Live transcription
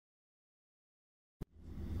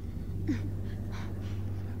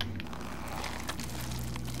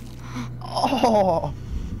Oh!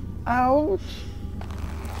 Ouch!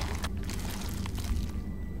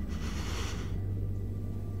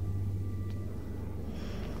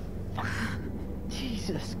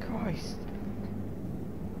 Jesus Christ.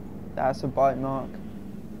 That's a bite mark.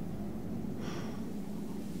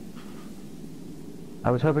 I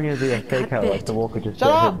was hoping it'd be a fake out, like the walker just Shut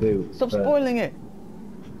hit up! her boot. Stop spoiling it!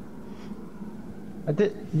 I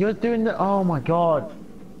did. You're doing the. Oh my god!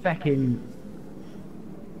 Fecking.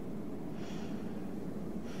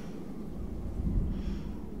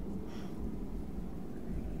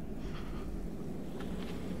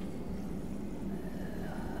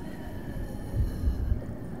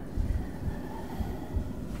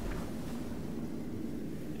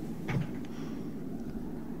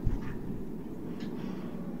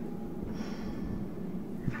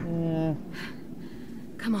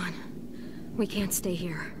 Come on. We can't stay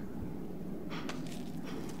here.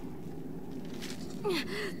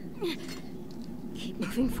 Keep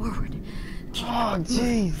moving forward. Keep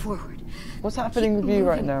moving forward. What's happening with you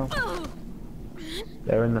right now?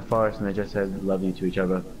 They're in the forest and they just said love you to each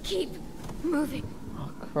other. Keep moving.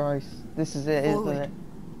 Oh Christ. This is it, Forward. isn't it?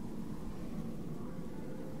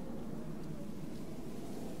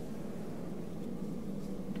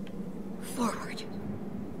 Forward.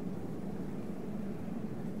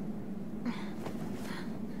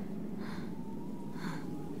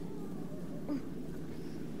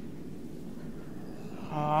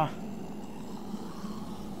 Ah.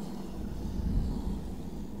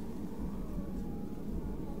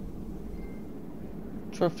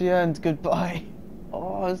 Trophy earned, goodbye.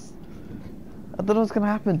 Oh, I don't know what's gonna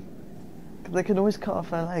happen. They can always cut off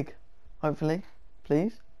her leg. Hopefully.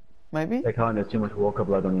 Please? Maybe? They can't, there's too much walker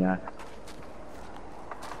blood on the axe.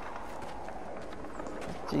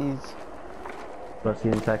 Jeez. Plus the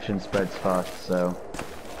infection spreads fast, so...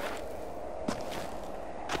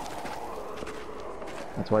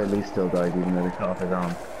 That's why Lee still died, even though they cut off his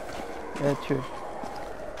arm. Yeah, true.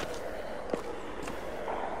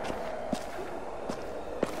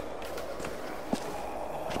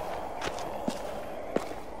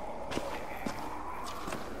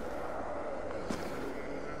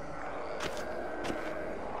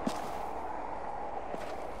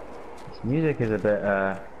 This music is a bit,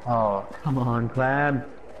 oh, come on, Clem!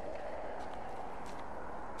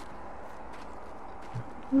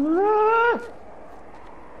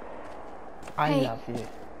 I Hey. love you.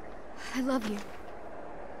 I love you.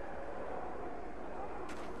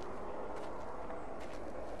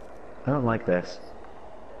 I don't like this.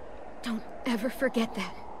 Don't ever forget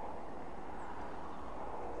that.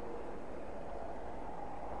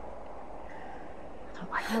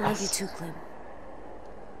 I love you too, Clem.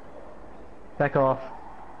 Back off.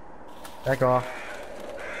 Back off.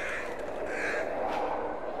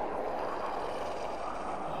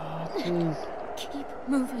 Oh, jeez. Keep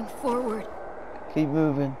moving forward. Keep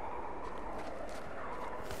moving.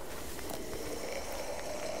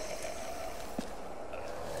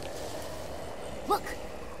 Look!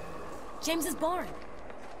 James's barn.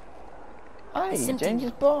 Hi, It's empty James's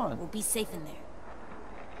now. barn. We'll be safe in there.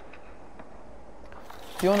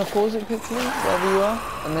 Do you want to pause it quickly, wherever you are,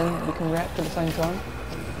 and then we can react at the same time?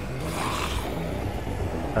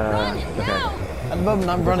 Okay. At the moment,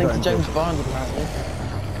 I'm running to James' barn, apparently.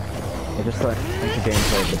 I just like into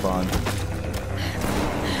gameplay of the barn.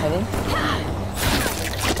 Pardon?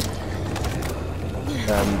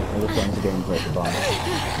 I just got into gameplay of the barn.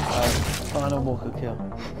 Final walker kill.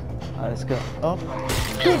 Alright, let's go. Oh,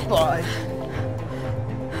 goodbye!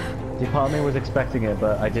 See, part of me was expecting it,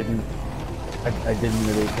 but I didn't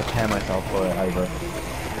really prepare myself for it either.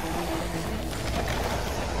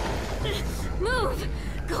 Move!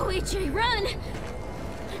 Go, AJ, run!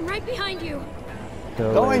 I'm right behind you.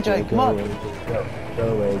 Go, AJ, come on. Go.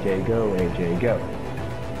 Go, AJ, go, AJ, go.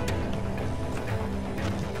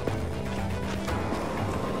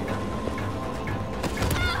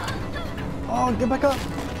 Oh, get back up!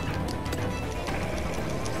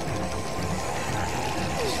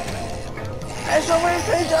 SOS,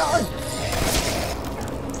 AJ!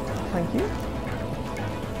 Thank you.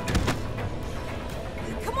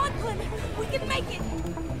 Come on, Clem! We can make it!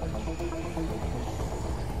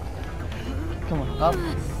 Come on, up.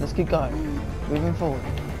 Let's keep going. Moving forward.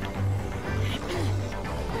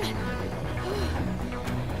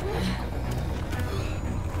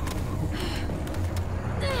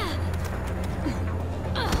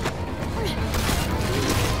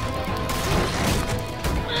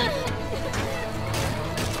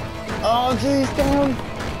 Oh, jeez, down!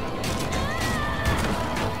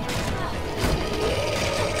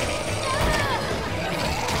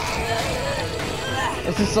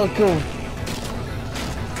 This is so cool.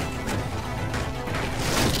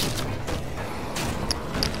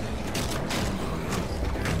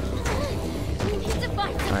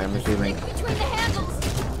 assuming. Between the handles.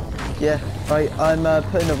 Yeah, right, I'm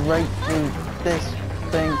putting it right through this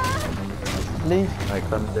thing. Leave? Right,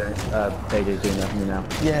 Clem's doing it. AJ's doing that for me now.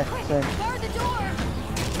 Yeah, same. Bar the door.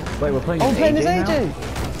 Wait, we're playing Oh, as playing as AJ AJ!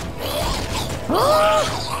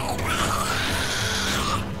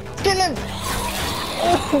 Kill him!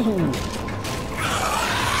 Oh!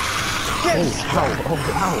 Yes! Oh, ow,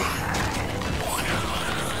 ow.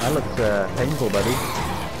 That looks painful, buddy.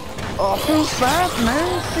 Oh, feels bad,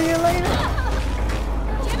 man. See you later.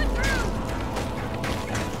 Jam it through.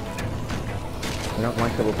 I don't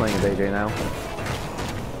like that we're playing as AJ now.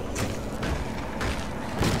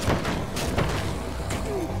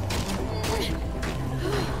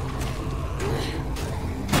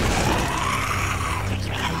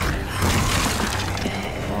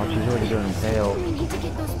 Oh, she's already doing tail. We need to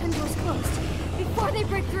get those pin doors closed before they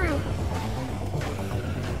break through.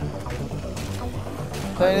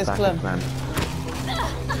 Playing as Clem.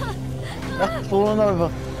 Falling over.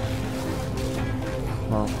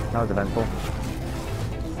 Well, that was eventful.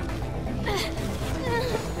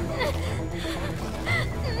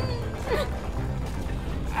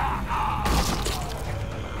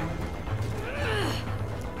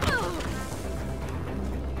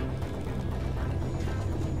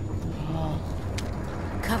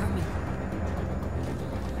 Cover me.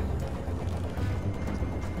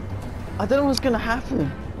 I don't know what's gonna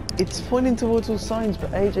happen. It's pointing towards all signs,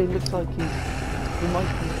 but AJ looks like he might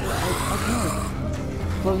be. I don't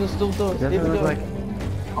know. Close the stall doors. Here we Doesn't it go. look like...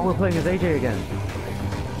 Oh, we're playing as AJ again.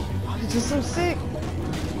 Oh, it's just so sick.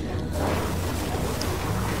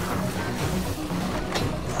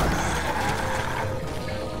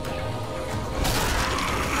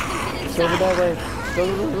 It's over that way. Go,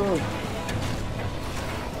 go, go, go.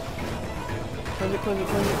 Close it, close it,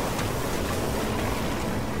 close it.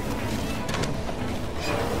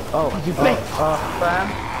 Oh, you bitch! Bam.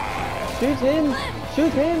 Shoot him!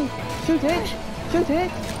 Shoot him! Shoot it! Shoot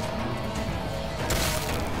it!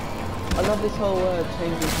 I love this whole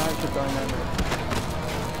changing character dynamic.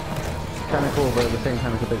 Kind of cool, but at the same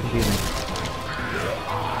time it's a bit confusing.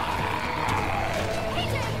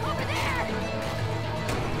 AJ, over there.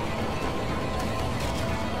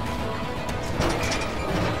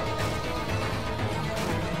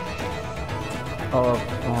 Oh,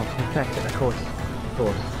 protect it, of course. Of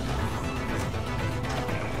course.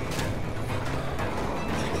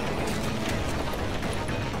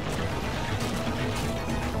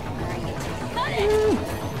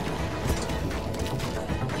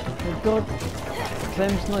 Oh god.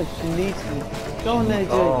 Clem's knife, she needs me. Go on AJ.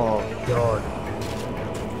 Oh, God.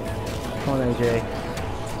 Come on, AJ.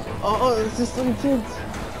 Oh, it's just so intense.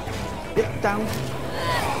 Yep, down.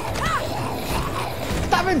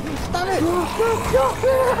 Stab him! Stab it!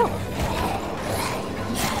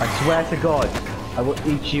 I swear to God, I will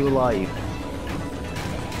eat you alive.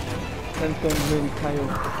 Clem's going really pale.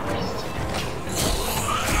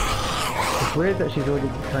 It's weird that she's already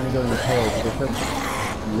kind of going to tail because it's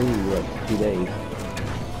really like 2 days.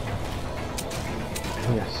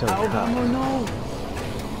 We are so Oh, tough. no, no!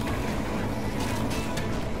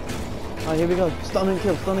 Alright, here we go. Stun and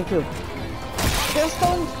kill, stun and kill. Get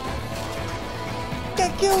stunned!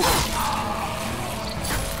 Get killed!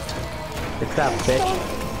 It's that bitch.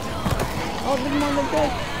 Oh, never mind, I'm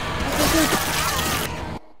dead.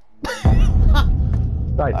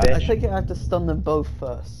 Right, I bitch. think I have to stun them both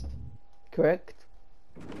first. Correct?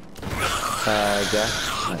 Guess.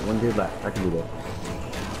 Right, one dude left. I can do this.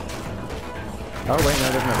 Oh, wait, no,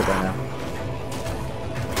 there's another guy now.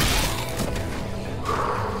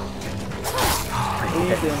 What are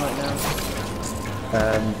you doing right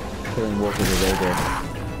now? Killing walkers as they do.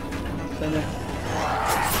 Gonna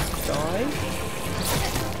die?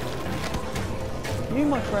 You,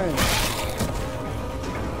 my friend.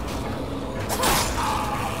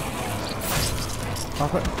 Oh,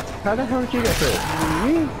 but how the hell did you get through?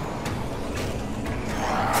 You?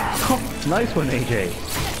 Nice one, AJ.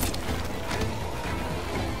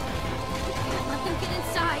 Let them get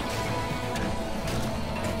inside.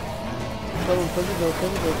 Close the door,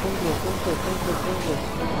 close the door, close the door, close the door, close the door, close the door, close the door.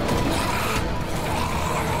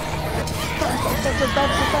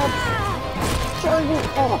 That's triangle.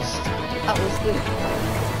 Oh, that was good.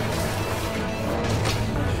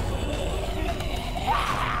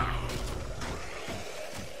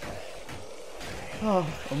 Oh,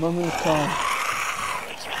 a moment of calm.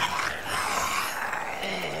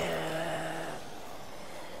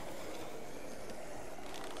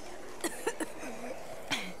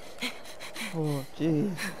 Oh,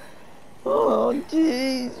 jeez. Oh,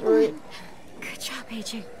 jeez, Rick. Good job,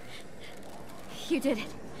 AJ. You did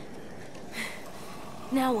it.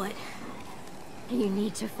 Now what? You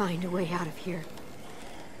need to find a way out of here.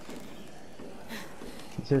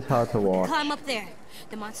 This is hard to watch. Climb up there.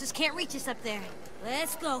 The monsters can't reach us up there.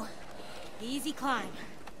 Let's go. Easy climb.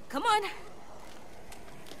 Come on.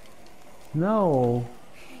 No.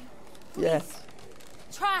 Yes.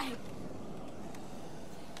 Try.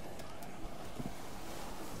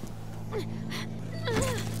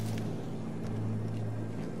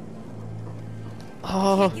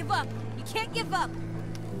 Oh, Can't give up. You can't give up.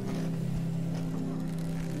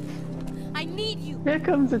 I need you. Here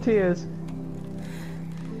comes the tears.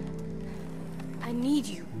 I need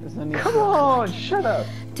you. there's no need. Come on, shut up.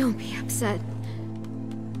 Don't be upset.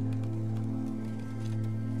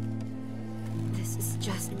 This is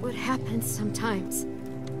just what happens sometimes.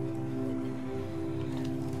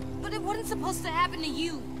 But it wasn't supposed to happen to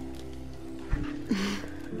you.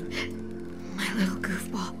 My little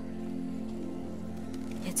goofball.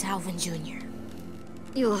 It's Alvin Jr.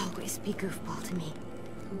 You'll always be goofball to me.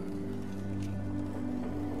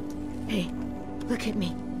 Hey, look at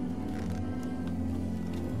me.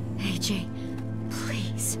 AJ,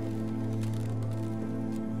 please.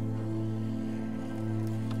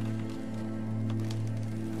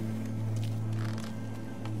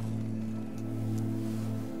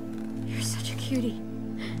 You're such a cutie.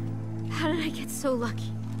 How did I get so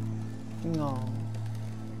lucky? No.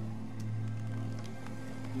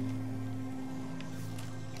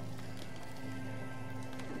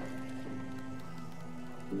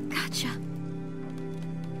 Gotcha.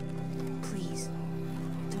 Please,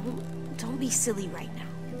 don't be silly right now.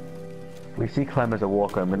 We see Clem as a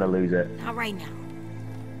walker, I'm gonna lose it. Not right now.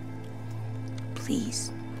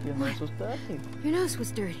 Please. Your nose was dirty. Your nose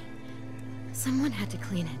was dirty. Someone had to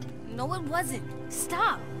clean it. No, it wasn't.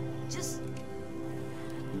 Stop. Just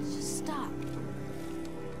stop.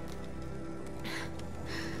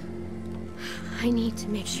 I need to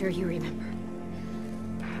make sure you remember.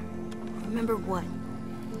 Remember what?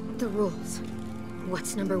 The rules.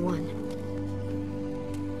 What's number one?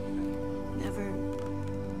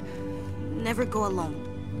 Never go alone.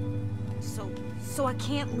 So I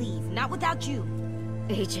can't leave. Not without you.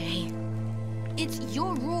 AJ. It's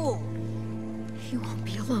your rule. You won't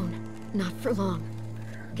be alone. Not for long.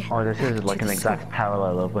 Get Oh, this back is to like an the exact sword.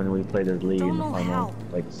 parallel of when we played as Lee in Don't the know final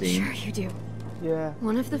how. scene. Sure you do. Yeah.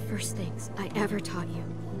 One of the first things I ever taught you.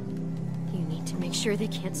 You need to make sure they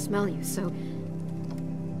can't smell you, so...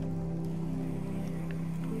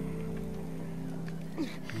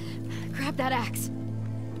 Grab that axe.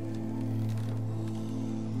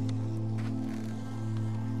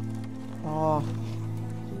 Oh.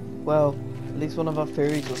 Well, at least one of our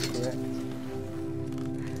theories was correct.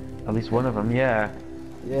 At least one of them, yeah.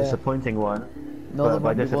 Yeah. Disappointing one. Not the But by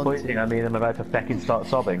one we disappointing, I mean I'm about to feckin' start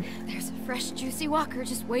sobbing. There's a fresh, juicy walker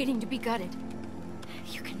just waiting to be gutted.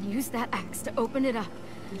 You can use that axe to open it up.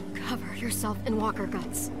 Cover yourself in walker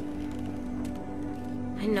guts.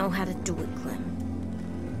 I know how to do it, Clem.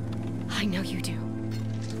 I know you do.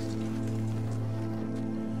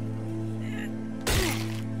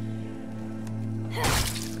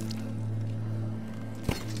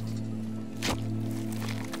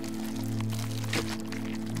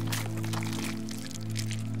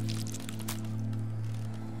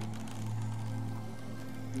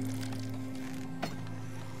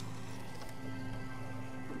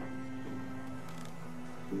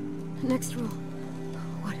 Next rule.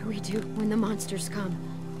 What do we do when the monsters come?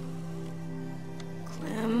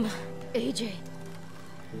 Clem. AJ.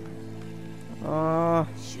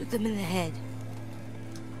 Shoot them in the head.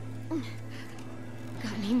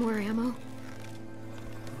 Got any more ammo?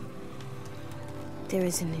 There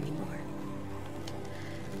isn't any more.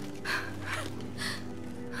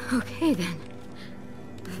 Okay then.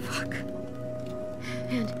 Fuck.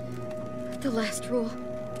 And the last rule.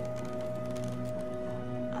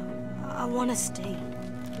 I want to stay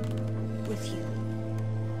with you.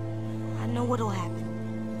 I know what'll happen.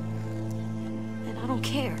 And I don't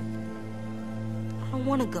care. I don't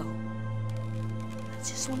want to go. I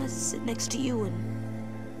just want to sit next to you and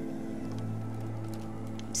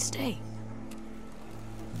stay.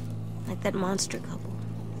 Like that monster couple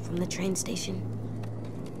from the train station.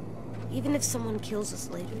 Even if someone kills us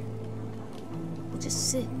later, we'll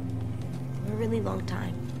just sit for a really long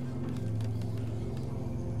time.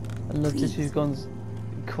 I love that she's gone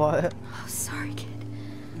quiet. Oh, sorry, kid.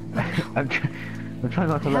 I'm trying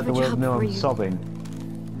not to let the world know I'm sobbing.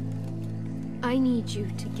 I need you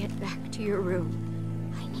to get back to your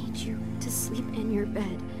room. I need you to sleep in your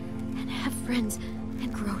bed and have friends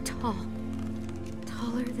and grow tall.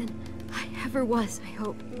 Taller than I ever was, I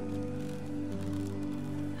hope.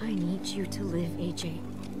 I need you to live, AJ.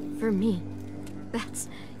 For me. That's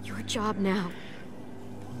your job now.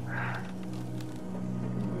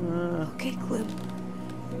 Clem.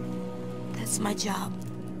 That's my job.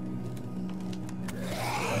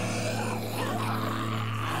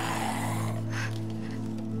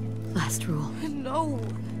 Last rule. No.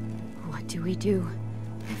 What do we do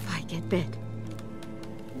if I get bit?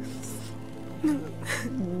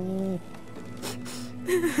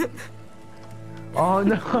 Oh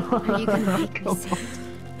no! Are you gonna make me say it?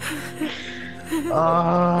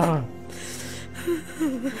 Ah!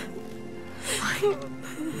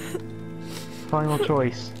 Final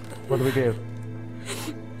choice. What do we do?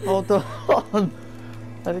 Hold on.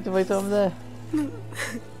 I need to wait till I'm there.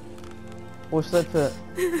 Or should I put?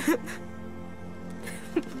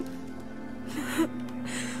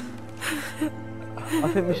 I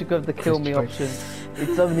think we should go with the kill me option.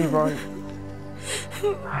 It's only right.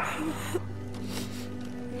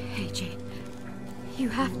 AJ, you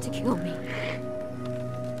have to kill me.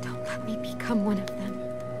 Don't let me become one of them.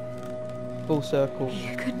 Full circle. Be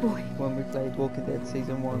a good boy. When we played Walking Dead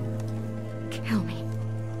Season 1. Kill me.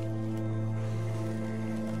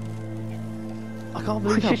 I can't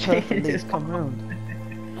believe how perfectly it's come round.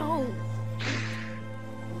 No.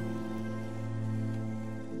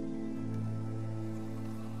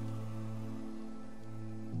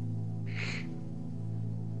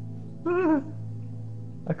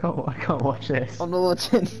 I can't watch this. I'm not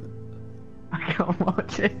watching. I can't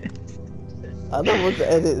watch it. I don't want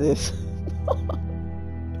to edit this.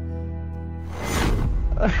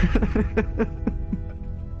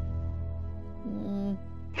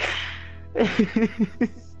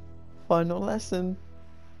 Final lesson.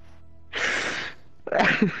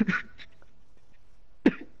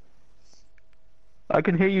 I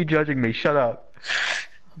can hear you judging me, shut up.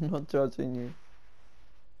 I'm not judging you.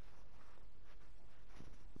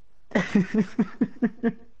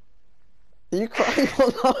 Are you crying or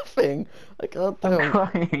laughing? I can't tell. I'm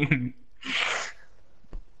crying.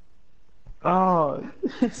 Oh,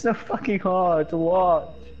 it's so fucking hard to watch.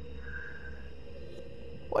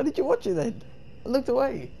 Why did you watch it then? I looked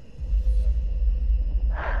away.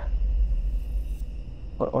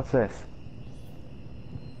 What's this?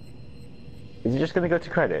 Is it just gonna go to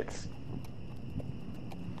credits?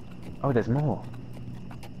 Oh, there's more.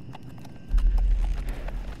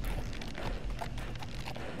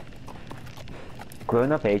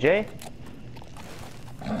 Grown up AJ?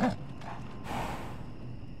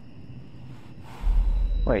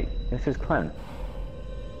 Wait, this is Clem.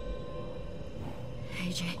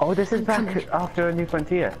 AJ. Oh, this is I'm back coming. after A New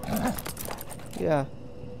Frontier. Yeah.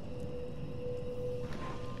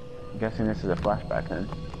 I'm guessing this is a flashback then.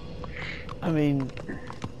 I mean,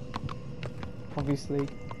 obviously.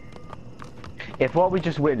 If what we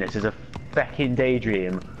just witnessed is a feckin'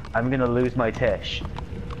 daydream, I'm gonna lose my tish.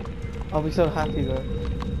 I'll be so happy though.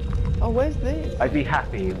 Oh, where's this? I'd be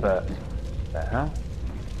happy, but... the hell?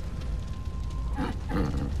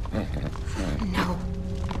 No.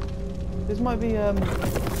 This might be the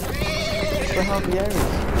Harvey Aries.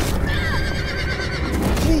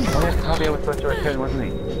 Jeez. Oh yes, Javier was supposed to return, wasn't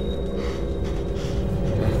he?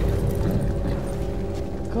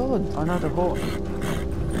 God. Oh no, the horse.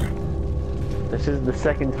 This is the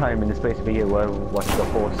second time in the space of a year where I watched the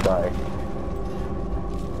horse die.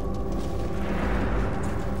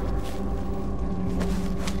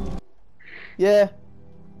 Yeah.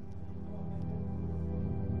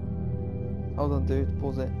 Hold on, dude.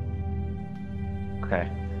 Pause it. Okay.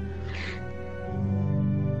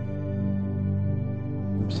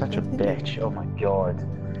 I'm such a bitch, oh my god.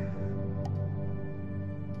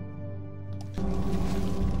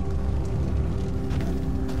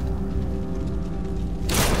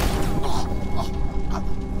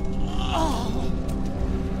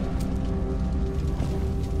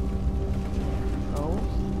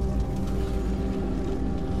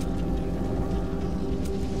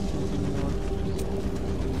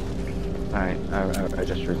 Alright, I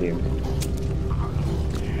just resumed.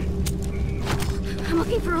 I'm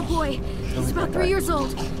looking for a boy. He's about 3 years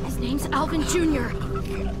old. His name's Alvin Jr.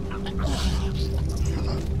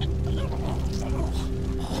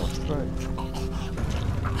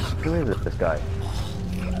 Who is it, this guy?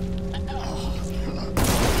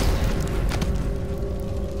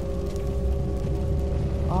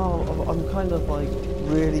 Oh, I'm kind of like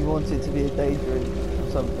really want it to be a daydream or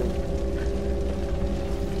something.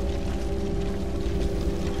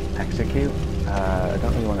 Execute? I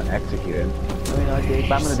don't really want to execute him. I mean, I did.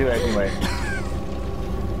 But I'm gonna do it anyway.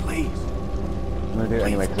 Please. I'm gonna do it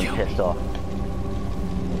anyway because I'm pissed off.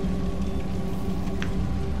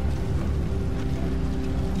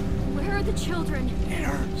 Where are the children? It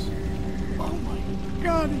hurts. Oh my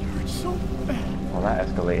god, it hurts so bad. Well, that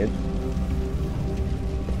escalated.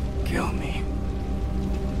 Kill me.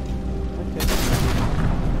 Okay.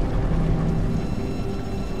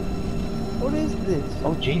 this?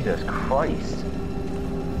 Oh, Jesus Christ.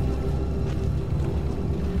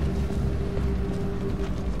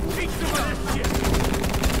 Take some of this shit.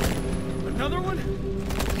 Another one?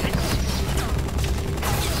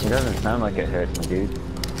 It doesn't sound like it hurts me, dude.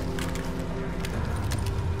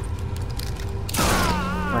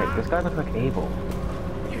 Wait, this guy looks like Abel.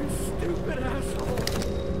 You stupid asshole.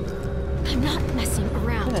 I'm not messing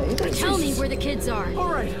around. Yeah, he's- Tell me where the kids are. All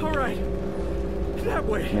right. That I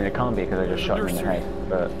way. mean, it can't be because I just shot him in the head,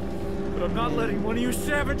 but But I'm not letting one of you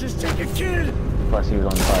savages take a kid. plus he was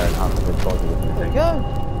on fire, I can't be bothered with There we anything.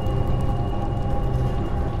 go.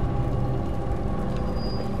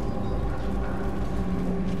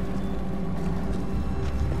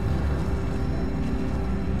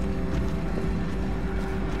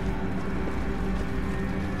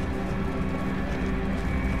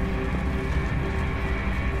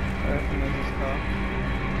 I reckon there's this car.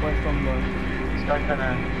 Where from though? This guy kinda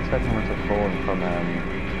expecting someone to fall from,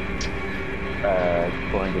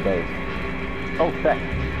 going to base. Oh, Beck!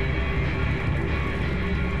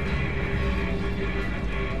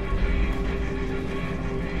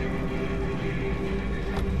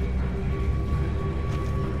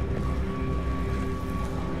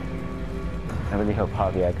 I really hope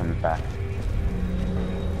Javier comes back.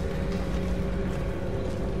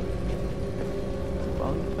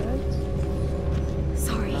 Wrong bed?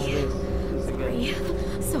 Sorry. This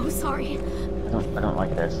again. So sorry. I don't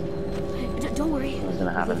like this. Don't worry. What's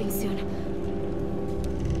gonna happen? I'm leaving soon.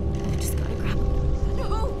 I just gotta grab.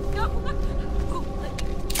 No.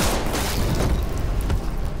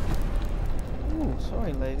 Ooh,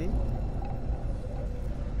 sorry, lady.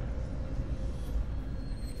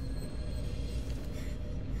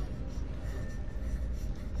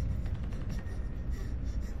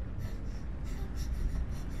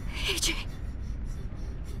 AJ.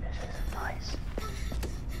 This is nice.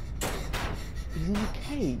 He's in a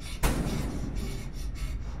cage.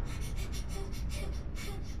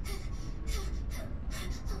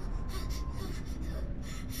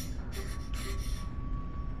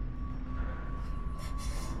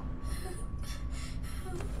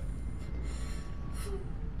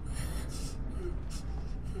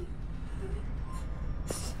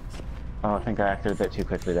 Oh, I think I acted a bit too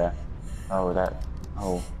quickly there. Oh, that...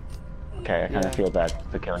 Oh. Okay, I kind Yeah. of feel bad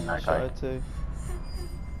for killing that guy. Tried to.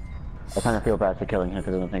 I kind of feel bad for killing her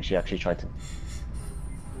because I don't think she actually tried to...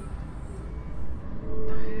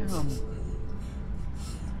 Damn.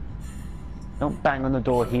 Don't bang on the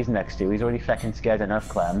door he's next to. He's already fucking scared enough,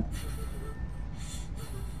 Clem.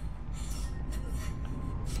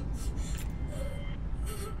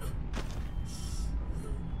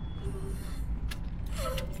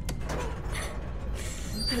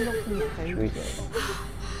 Who's he locked in the cage? Should we-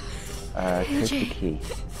 take the key.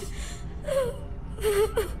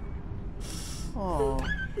 Oh,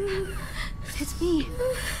 It's me,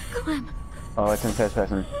 Clem. Oh, it's in first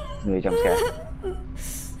person. Maybe jump scare.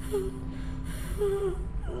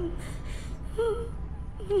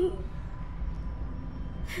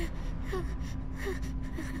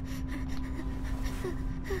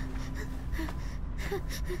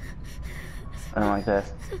 I don't like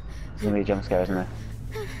this. It's gonna be a jump scare, isn't it?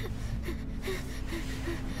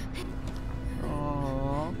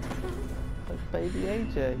 oh, like baby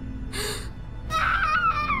AJ.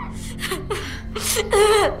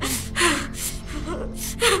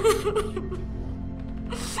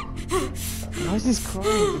 Why is this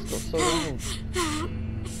crying? It's got so old.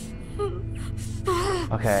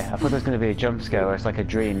 Okay, I thought there was gonna be a jump scare where it's like a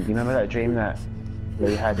dream. Do you remember that dream that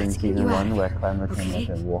we had in season you 1 out. where Clem became Okay.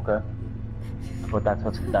 like a walker? I thought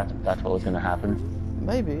that's what was gonna happen.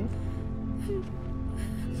 Maybe.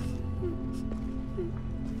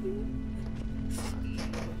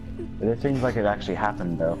 But it seems like it actually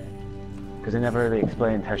happened though. Because they never really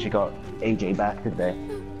explained how she got AJ back, did they?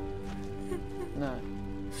 No.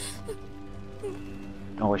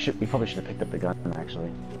 Oh, we probably should have picked up the gun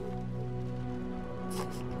actually.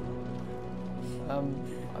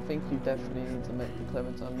 I think you definitely need to make the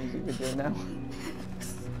Clementine music video now.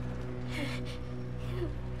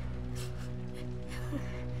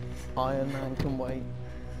 Iron Man can wait.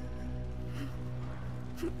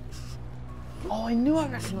 Oh, I knew I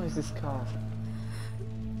recognised this car.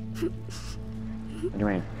 What do you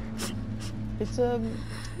mean? It's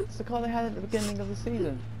the car they had at the beginning of the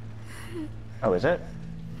season. Oh, is it?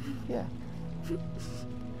 Yeah.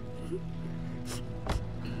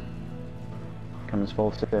 Comes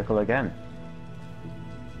full circle again.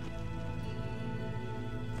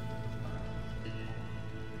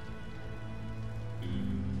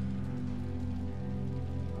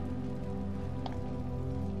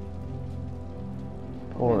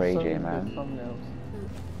 Poor There's so AJ, many man. good thumbnails.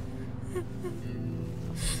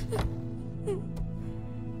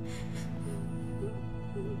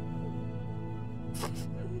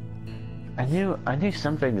 I knew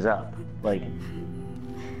something's up. Like,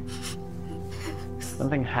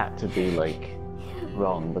 something had to be, like,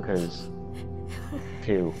 wrong, because...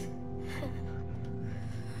 Phew.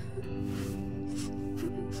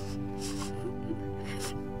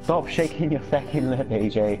 Stop shaking your fucking lip,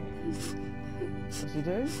 AJ. What's he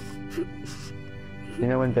doing? You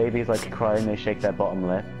know when babies, like, cry and they shake their bottom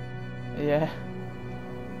lip? Yeah.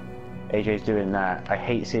 AJ's doing that. I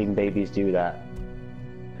hate seeing babies do that.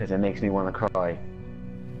 Because it makes me want to cry.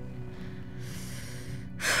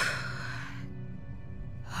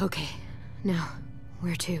 Okay, now,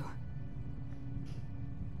 where to?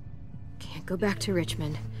 Can't go back to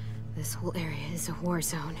Richmond. This whole area is a war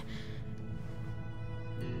zone.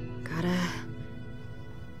 Gotta...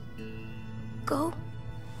 Go?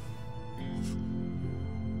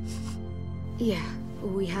 Yeah,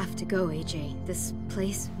 we have to go, AJ. This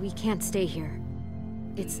place, we can't stay here.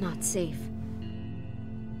 It's not safe.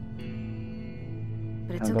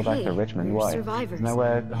 But it's And okay. go back to Richmond, We're why? survivors. Isn't that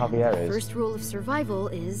where And Javier the is? first rule of survival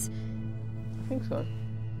is I think so.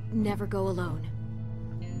 never go alone.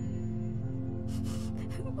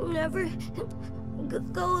 Never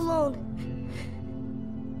go alone.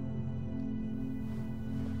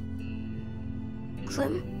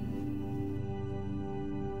 Clem?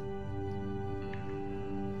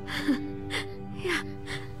 Yeah,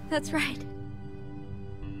 that's right.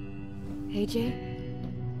 AJ?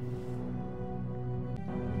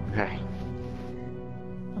 Okay.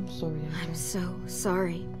 I'm sorry, AJ. I'm so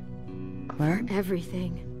sorry for Clem?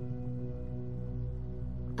 everything.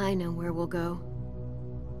 I know where we'll go.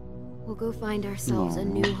 We'll go find ourselves a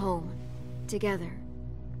new home, together.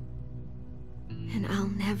 And I'll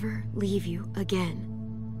never leave you again.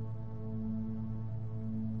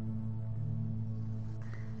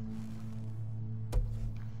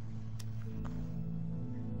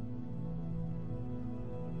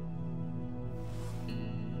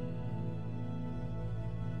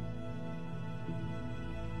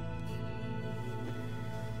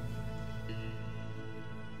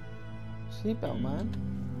 Seatbelt, man.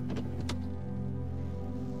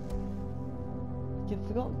 You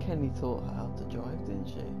forgot Kenny taught her how to drive, didn't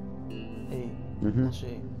she? He. Mm-hmm. Or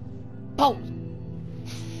she. Bolt!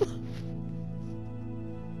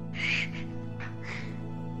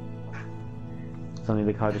 Suddenly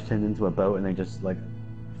the car just turned into a boat and they just, like,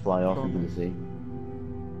 fly off into the sea.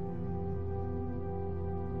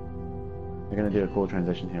 They're gonna do a cool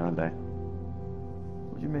transition here, aren't they?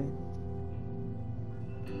 What do you mean?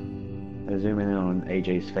 They're zooming in on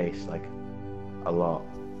AJ's face, like, a lot.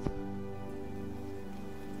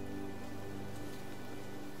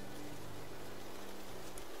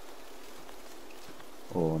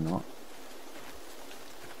 Or not.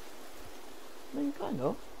 I mean, kind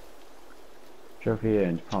of. Trophy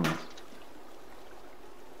earned, promise.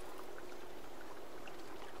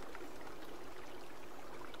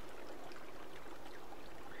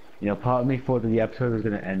 You know, part of me thought that the episode was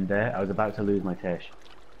going to end there. I was about to lose my Tish.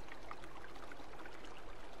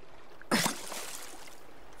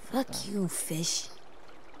 Fuck you, fish.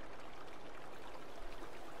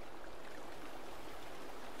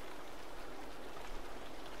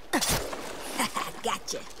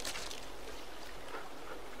 Gotcha.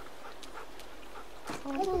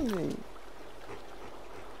 Oh, really?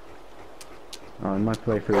 Oh, in my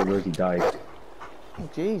playthrough, Rosie died. Oh,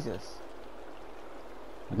 Jesus.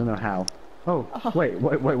 I don't know how. Oh, wait,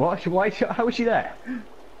 what? How was she there?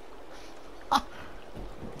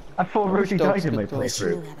 I thought Rosie died in my Wish you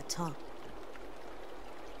knew playthrough. how to talk.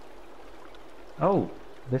 Oh,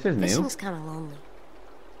 this is new. Fishing's kind of lonely.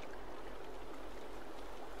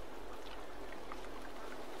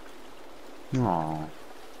 Aww.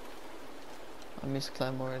 I miss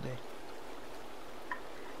Clem already.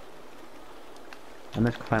 I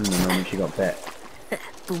miss Clem the moment she got bit.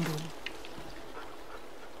 Boom, boom.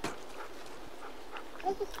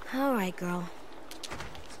 All right, girl.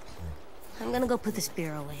 I'm gonna go put the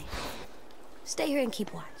spear away. Stay here and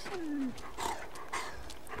keep watch.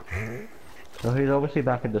 So he's obviously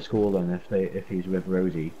back at the school then, if he's with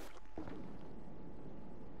Rosie.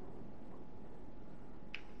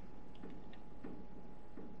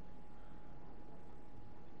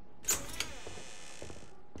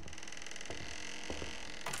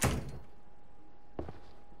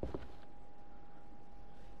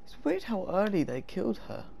 It's weird how early they killed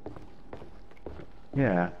her.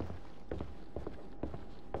 Yeah.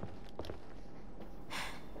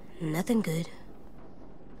 Nothing good.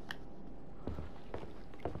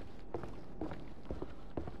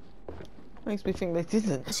 Makes me think they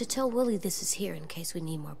didn't. I should tell Willie this is here in case we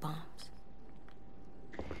need more bombs.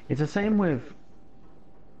 It's the same with.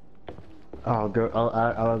 Oh, go.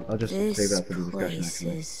 I'll just save This that for the discussion. place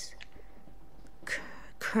Actually, is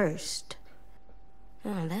cursed.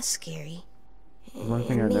 Oh, that's scary. one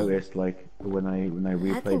thing I noticed, like when I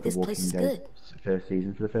replayed think The this place Walking is Dead good. first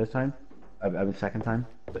season for the first time, I mean second time,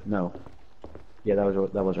 but no, yeah, that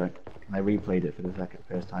was right. And I replayed it for the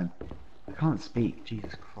first time. I can't speak.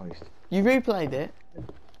 Jesus Christ. You replayed it?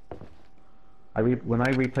 When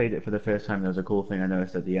I replayed it for the first time, there was a cool thing I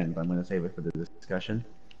noticed at the end, but I'm going to save it for the discussion.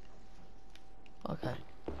 Okay.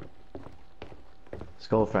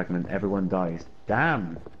 Skull fragment, everyone dies.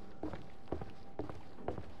 Damn!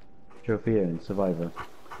 Trophy and survivor.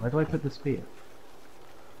 Where do I put the spear?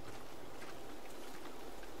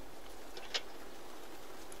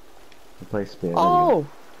 Replace spear. Oh!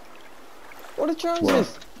 What are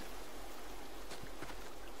Joneses?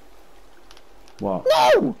 What?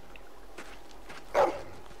 No!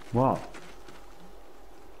 What?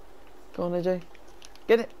 Go on, AJ.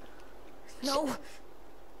 Get it. No.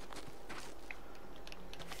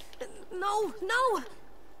 No, no.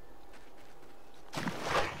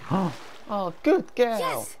 Oh, good girl.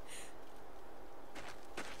 Yes.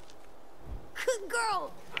 Good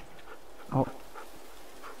girl. Oh.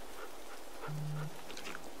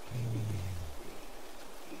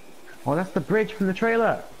 Oh, that's the bridge from the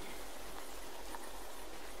trailer.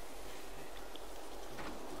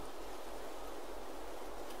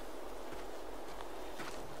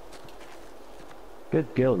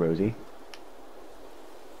 Good girl, Rosie.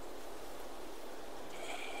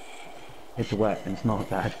 It's wet and it's not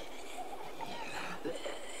bad.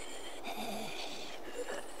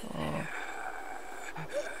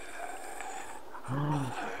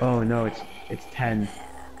 Oh no, it's 10.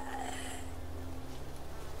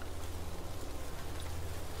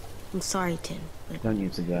 I'm sorry, Tin, but Don't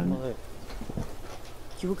use the gun. Look.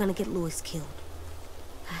 you were gonna get Lewis killed.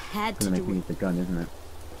 I had It's to gonna make do me it. use the gun, isn't it?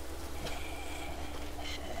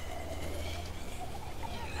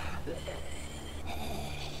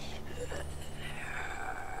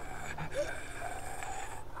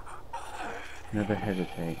 Never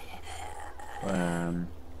hesitate.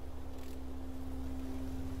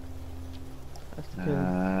 That's the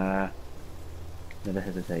kill. Never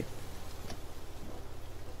hesitate.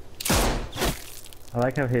 I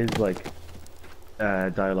like how his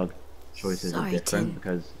dialogue choices are Sorry, different Tim.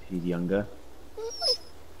 because he's younger.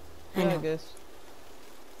 I Yeah, I know. guess.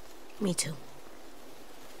 Me too.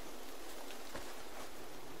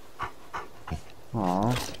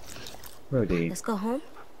 Aww. Rhodey. Let's go home.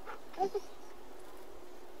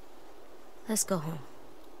 Let's go home.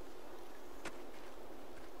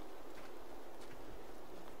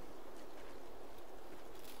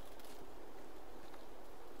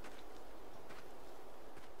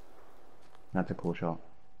 That's a cool shot.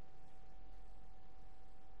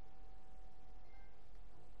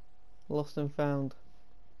 Lost and found.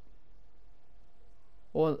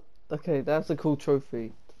 Well, okay, that's a cool trophy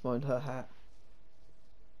to find her hat.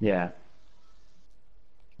 Yeah.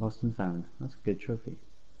 Lost and found. That's a good trophy.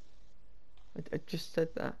 I just said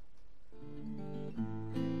that.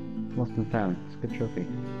 Lost and found. It's a good trophy.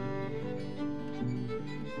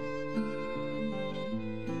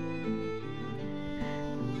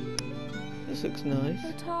 This looks nice.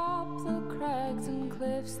 Atop the crags and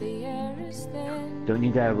cliffs, the air is thin. Don't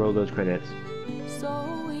you dare roll those credits.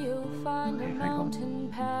 So we'll find a Okay, thank God. mountain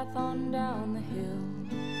path on down the hill.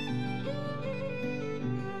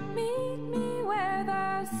 Meet me where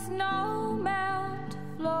the snow melt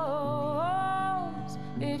flows.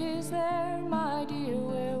 It is there, my dear,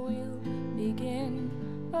 where we'll begin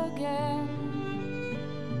again.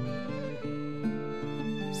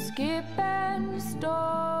 Skip and stones,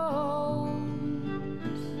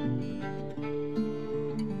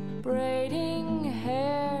 braiding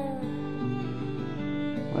hair.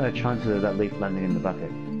 What are the chances of that leaf landing in the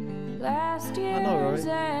bucket? Last I know, year's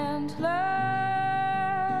right? antlers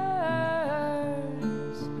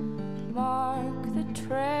mark the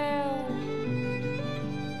trail.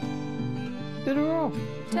 Did her off.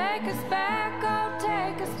 Take us back, oh,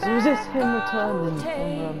 take us back. So is this him oh, returning from,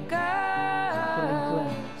 take killing Clem?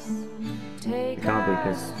 us, take It can't be,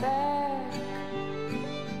 'cause us back.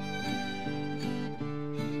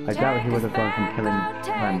 I doubt he would have gone from killing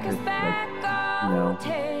Clem to,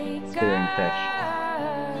 spearing fish.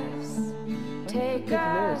 Take Good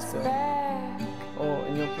news, us though. back. Or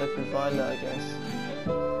in your place with Violet, I guess.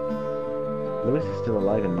 Lewis is still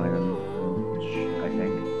alive in mine, I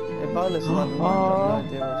think. Yeah, Violet's like the one Aw. no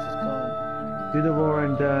idea where she's gone. Do the Raw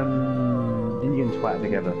and Indian twat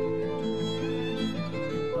together.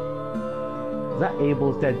 that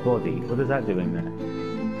Abel's dead body? What is that doing there?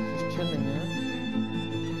 Just chilling, yeah?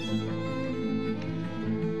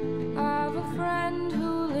 I've a friend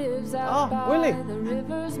who lives out by Willie. the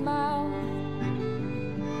river's mouth.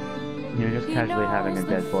 You're just casually having a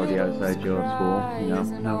dead body outside your school, you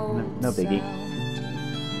know? No biggie.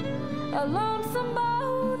 A lonesome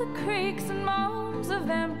bow, the creaks and moans of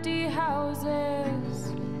empty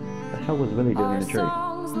houses. What the hell was Willie doing in the tree?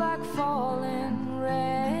 Songs like falling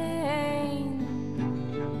rain.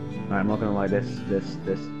 Alright, I'm not gonna lie, this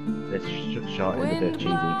shot is a bit cheesy.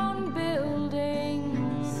 Wind-blown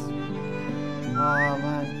buildings, Oh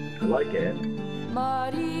man. I like it.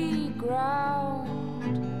 muddy ground.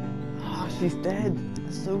 Oh, she's dead.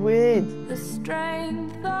 That's so weird. The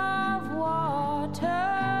strength of water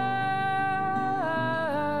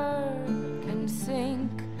can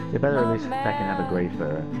sink. They better at least fucking have a grave for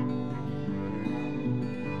her.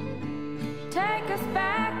 Take us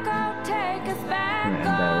back, oh, take us back,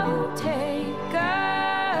 Yeah, oh, take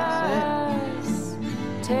us.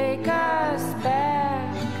 Take us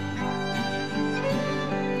back.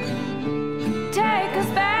 Take us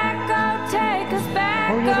back, oh, take us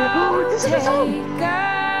back, Oh, yeah, oh, this is the song! take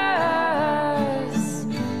us.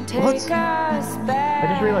 What? Take us back. I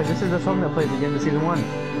just realized this is the song that plays at the end of season 1.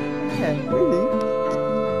 Yeah, really?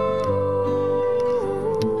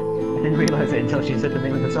 I didn't realize it until she said the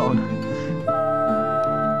name of the song.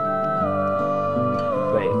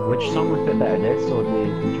 Wait, which song would fit better, this or the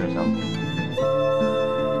intro song?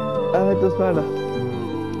 It doesn't matter.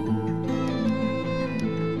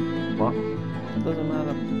 What? It doesn't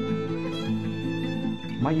matter.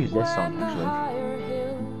 I might use this song When the actually. higher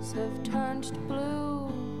hills have turned to blue,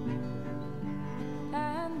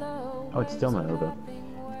 and the Oh, it's still not waves are over.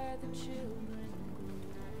 lapping where the children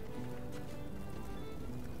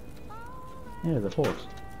Yeah, the horse.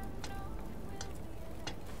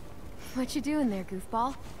 What you doing there,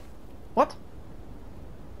 goofball? What?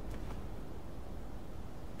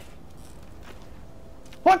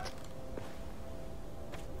 What?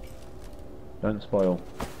 Don't spoil.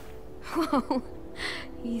 Whoa.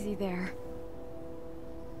 Easy there.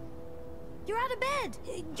 You're out of bed.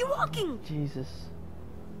 You're walking. Jesus.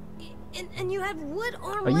 And you have wood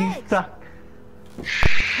on Are you legs. stuck?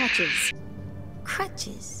 Crutches.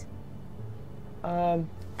 Crutches. Um,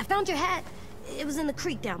 I found your hat. It was in the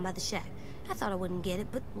creek down by the shack. I thought I wouldn't get it,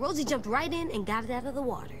 but Rosie jumped right in and got it out of the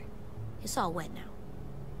water. It's all wet now.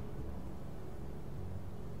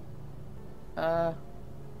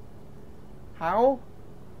 how?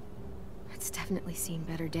 It's definitely seen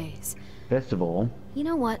better days. First of all, You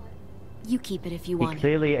know what? You keep it if you he want it.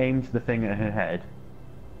 clearly aimed the thing at her head.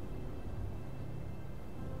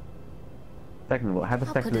 Second of all, how the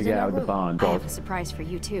I'll fuck put did it we get in out our of the room. barn? I have a surprise for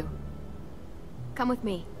you too. Come with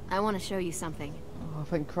me. I want to show you something. Oh,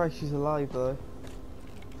 thank Christ she's alive though.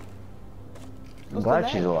 I'm What's glad the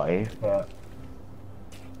she's name? alive, but...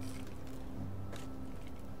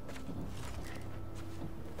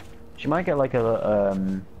 She might get like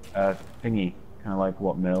a thingy, kind of like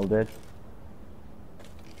what Merle did.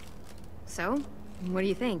 So, what do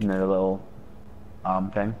you think? You know, the little arm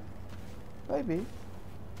thing. Maybe.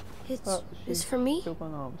 It's But she's for me. still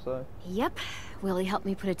one arm, so. Yep. Willie helped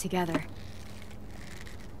me put it together.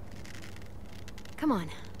 Come on.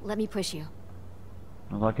 Let me push you.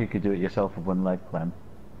 I was like you could do it yourself with one leg, Clem.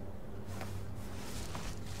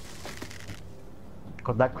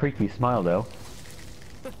 Got that creepy smile though.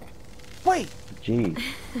 Wait! Jeez.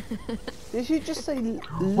 Did you just say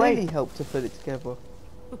Lily helped to put it together?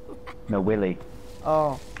 No, Willie.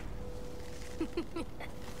 Oh,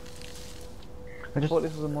 I just... thought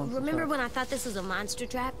this was a monster. Remember trap. when I thought this was a monster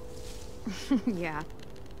trap? Yeah.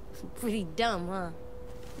 Pretty dumb, huh?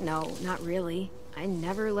 No, not really. I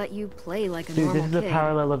never let you play like a Dude, normal this is a kid.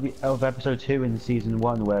 parallel of episode 2 in season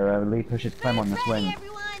 1 where Lee pushes Clem on the swing.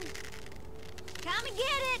 everyone! Come and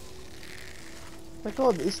get it! My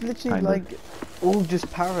God, it's literally Kind of. like all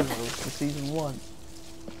just parallels to season 1.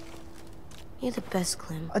 You're the best,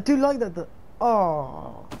 Clem. I do like that.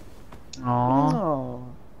 Oh, Aww. oh.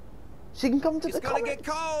 She can come to It's the gonna comic,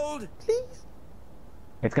 get cold. please.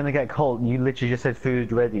 It's gonna get cold. You literally just said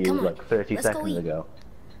food ready Come on, like 30 let's go seconds eat. ago.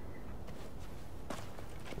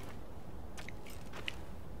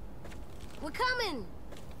 We're coming!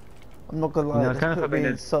 I'm not gonna lie, You know, it's kind of put me hoping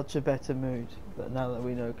in that- such a better mood that now that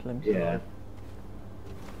we know Clem's alive.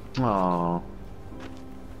 Aww.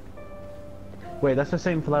 Wait, that's the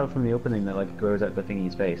same flower from the opening that like grows out the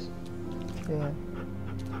thingy's face. Yeah.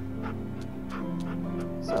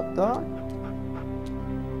 What's up, Doc?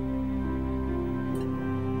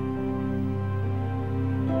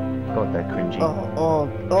 God, they're cringy.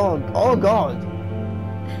 Oh God.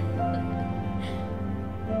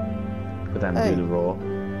 them Hey. do the raw.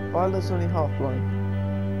 Violet's only half blind.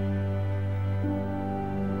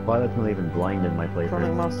 Violet's not even blind in my Chronic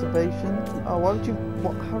playthrough. masturbation. Oh, why would you?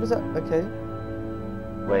 What? How does that? Okay.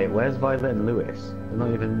 Wait, where's Violet and Lewis? They're not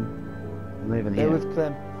even They're here. with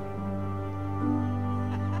Clem.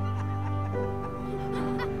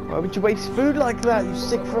 Why would you waste food like that, you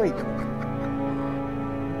sick freak?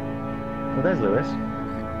 Oh, there's Lewis.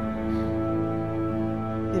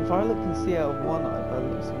 Yeah, Violet can see out of one eye by the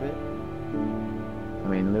looks of it. I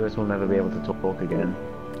mean, Lewis will never be able to talk again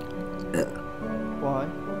Why?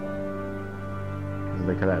 because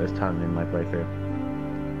they cut out his tongue in my playthrough.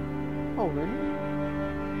 Oh, really?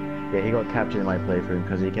 Yeah, he got captured in my playthrough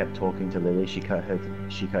because he kept talking to Lily. She cut his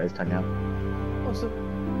tongue out. Oh, so...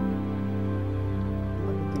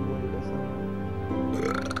 I can do way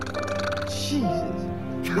better. Jesus.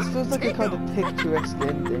 This feels like a kind of picturesque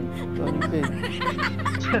ending, don't you think?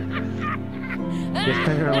 This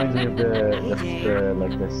kind of reminds me of the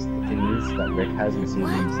thingies that Rick has in season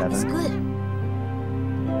What? 7. It's good.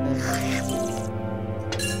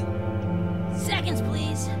 Yeah. Seconds,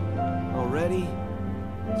 please. Already?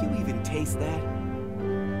 You even taste that?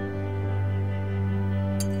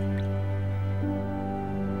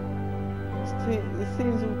 This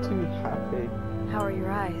seems all too happy. How are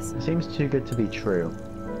your eyes? It seems too good to be true.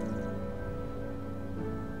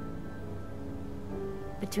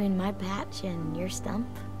 Between my patch and your stump,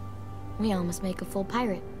 we almost make a full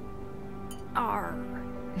pirate. Arr.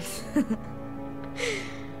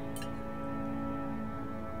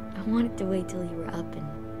 I wanted to wait till you were up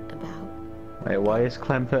and about. Wait, why is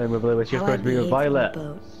Clem putting with Lewis? You're How supposed to be with behaved on the Violet.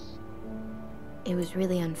 boat. It was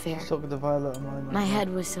really unfair. She's talking to Violet on mine. My head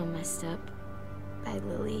was so messed up by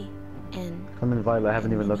Lily, and Clem and Violet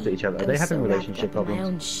haven't even looked at each other. Are I they was having so wrapped relationship up in my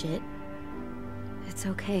problems? own shit. It's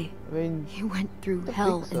okay. I mean, You went through I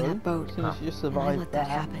hell think in so. that boat. As soon as you just And I survived let that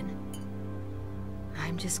happen.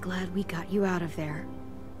 I'm just glad we got you out of there.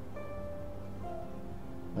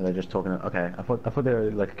 Are they just talking? Okay, I thought they were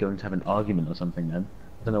like going to have an argument or something. Then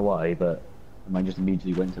I don't know why, but mine just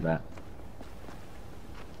immediately went to that.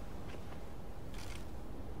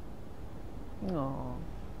 Aww.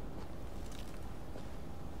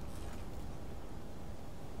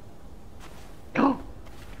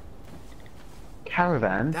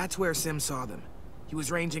 Caravan. That's where Sim saw them. He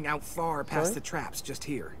was ranging out far past Sorry? the traps, just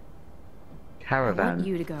here. I Caravan. want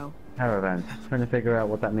you to go. Caravan. Trying to figure out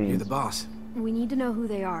what that You're means. the boss. We need to know who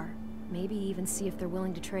they are. Maybe even see if they're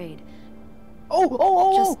willing to trade.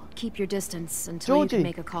 Oh! Just keep your distance until you Georgie. can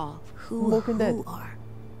make a call. Who Walking Dead. are?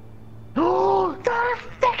 Oh, that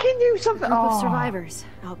fucking knew something. Group of Oh. survivors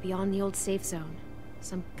out beyond the old safe zone.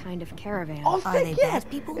 Some kind of caravan. Oh, Are they yeah. bad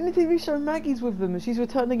people? In the TV show, Maggie's with them and she's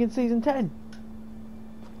returning in season 10.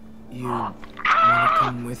 You want to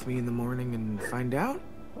come with me in the morning and find out?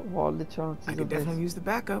 What are the chances I of could this? definitely use the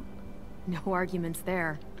backup. No arguments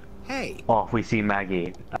there. Hey, Oh, if we see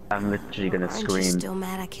Maggie, I'm literally gonna Aren't you scream. still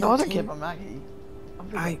mad I No, killed I don't care Tim? about Maggie. I'm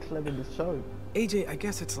thinking I- about Clem in the show. AJ, I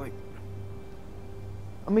guess it's like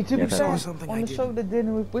I mean, to Yeah, be that's fair, fine. Something on I the show didn't. they're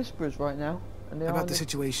dealing with Whisperers right now. And they are about in the this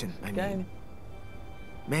situation. I game. mean,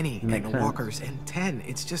 many and Makes the sense. walkers and 10.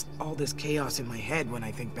 It's just all this chaos in my head when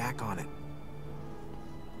I think back on it.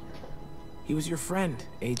 He was your friend,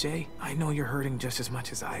 AJ. I know you're hurting just as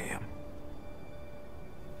much as I am.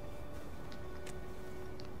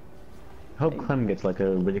 I hope Clem gets like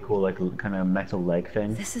a really cool, like kind of metal leg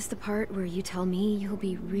thing. This is the part where you tell me you'll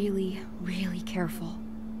be really, really careful.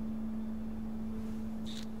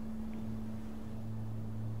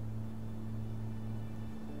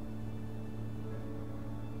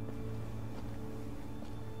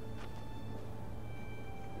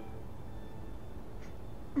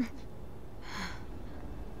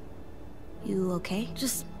 You okay?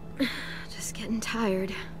 Just getting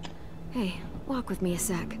tired. Hey, walk with me a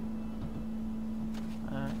sec.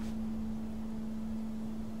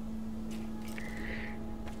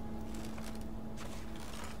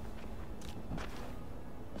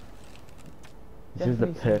 This is the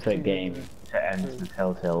Definitely perfect seems too game good to end the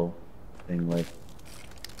Telltale thing with.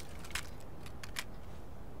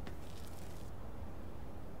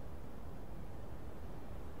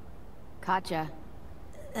 Katja.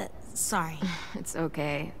 Sorry. It's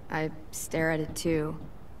okay. I stare at it too.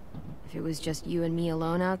 If it was just you and me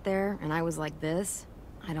alone out there, and I was like this,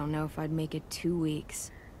 I don't know if I'd make it 2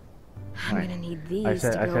 weeks. I'm Right. gonna need I these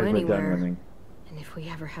said to go we're done anywhere. running. And if we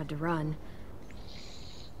ever had to run,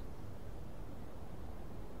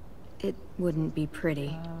 it wouldn't be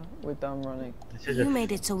pretty. We're done running. This is You a,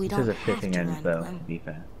 made it so we this don't is a have fitting to end, run, though. Clem. To be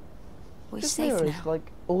fair. We're Just safe realised, now.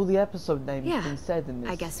 like, all the episode names Yeah, have been said in this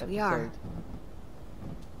I guess episode. we are.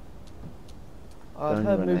 I've Done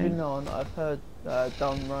heard running. moving on. I've heard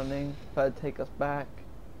done running. Heard take us back.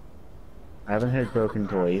 I haven't heard broken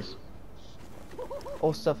toys.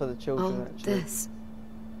 All stuff for the children, All actually. this.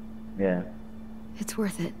 Yeah. It's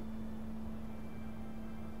worth it.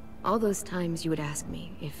 All those times you would ask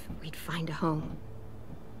me if we'd find a home.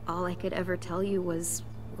 All I could ever tell you was,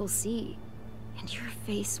 we'll see. And your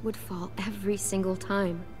face would fall every single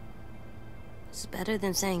time. It's better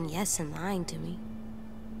than saying yes and lying to me.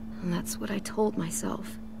 And that's what I told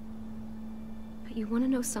myself. But you want to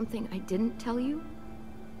know something I didn't tell you?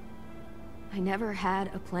 I never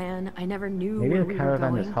had a plan. I never knew Maybe where the we were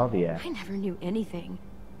caravan going. is Javier. I never knew anything.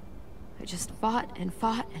 I just fought and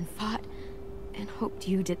fought and fought and hoped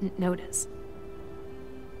you didn't notice.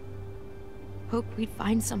 Hoped we'd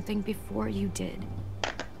find something before you did.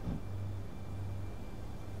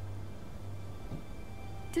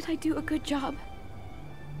 Did I do a good job?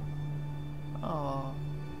 Oh.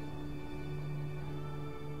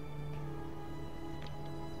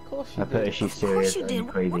 Of course you I put did. she's Of serious course you and did.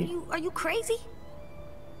 What crazy. are you crazy?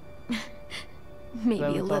 Maybe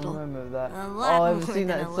Clem, a I little. don't remember that. A lot Oh, I haven't more seen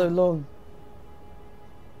that than in a so little. long.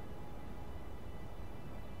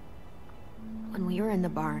 When we were in the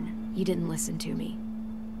barn, you didn't listen to me.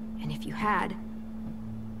 And if you had,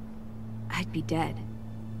 I'd be dead.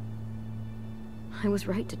 I was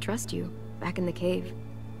right to trust you, back in the cave.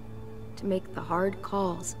 To make the hard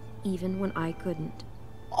calls, even when I couldn't.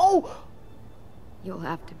 Oh! You'll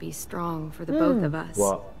have to be strong for the both of us.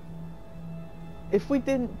 What? If we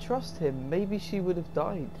didn't trust him, maybe she would have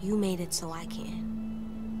died. You made it so I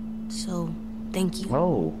can. So, thank you.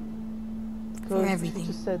 Oh. Because everything. She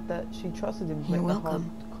just said that she trusted him to You're make the hard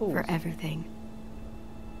welcome calls. for everything.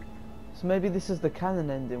 So maybe this is the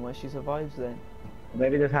canon ending where she survives then.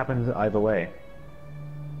 Maybe this happens either way.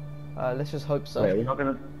 Let's just hope so. Wait, we're not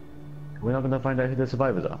gonna find out who the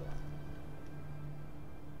survivors are.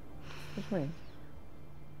 What do you mean?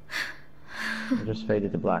 It just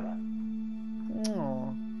faded to black. Aww.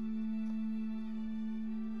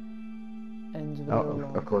 End of the Oh,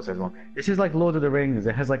 long. of course there's one. This is like Lord of the Rings.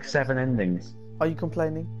 It has like 7 endings. Are you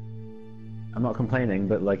complaining? I'm not complaining,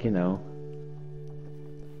 but like, you know.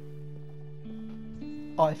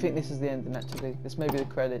 Oh, I think this is the ending actually. This may be the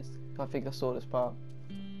credits. I think I saw this part.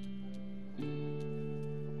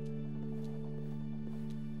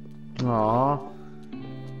 Aww.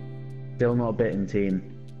 Still not bitten, team.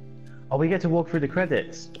 Oh, we get to walk through the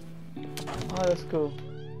credits. Oh, that's cool.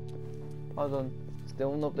 Hold on.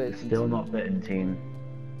 Still not bitten. Still not bitten, team.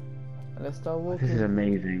 Let's start walking. This is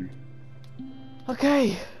amazing.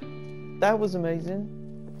 Okay, that was amazing.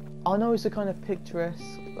 I know it's a kind of picturesque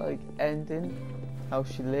like ending, how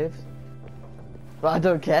she lived, but I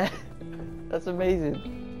don't care. That's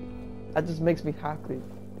amazing. That just makes me happy.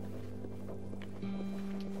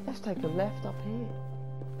 Let's take a left up here.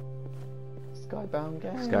 Skybound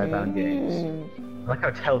Games. Skybound Games. I like how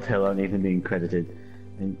Telltale aren't even being credited.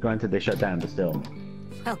 And granted, they shut down, but still.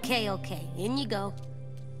 Okay, in you go.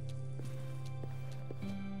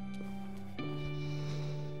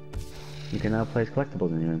 You can now place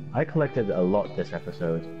collectibles in here. I collected a lot this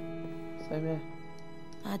episode. Same here.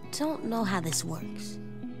 I don't know how this works.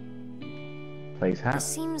 Place This hat.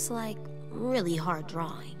 seems like really hard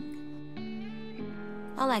drawing.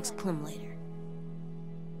 I'll ask Clem later.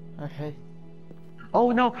 Okay.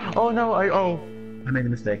 Oh no! Oh no! I made a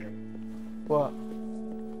mistake. What?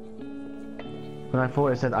 When I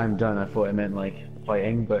thought it said I'm done, I thought it meant like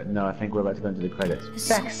fighting, but no, I think we're about to go into the credits. It's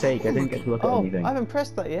For so fuck's sake, I cool didn't get to look at Oh, anything. I haven't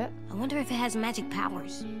pressed that yet. I wonder if it has magic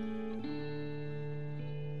powers.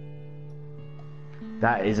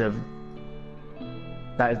 That is the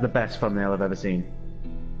best thumbnail I've ever seen.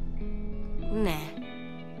 Nah.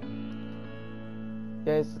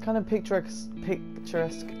 Yeah, it's kind of picturesque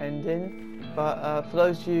ending, but for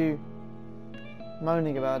those of you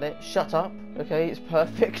moaning about it, shut up. Okay, it's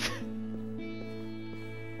perfect.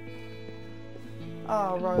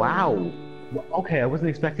 Oh, right. Wow! Well, okay, I wasn't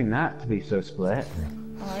expecting that to be so split.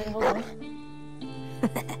 Alright, hold on.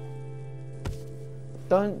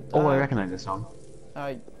 Don't. Oh, I recognize this song.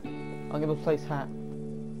 Alright, I'm gonna place hat.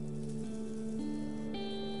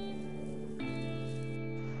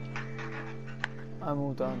 I'm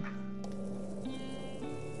all done.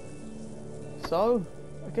 So,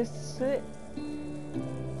 I guess that's it.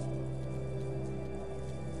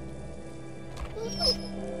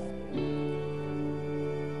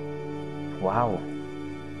 Wow.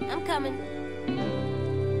 I'm coming.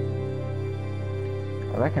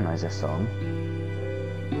 I recognize this song.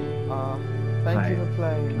 Thank you Hi. for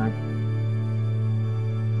playing.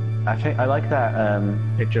 I like that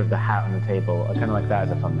picture of the hat on the table. I kind of like that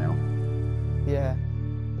as a thumbnail. Yeah.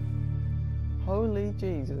 Holy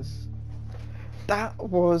Jesus. That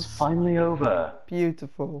was Finally over.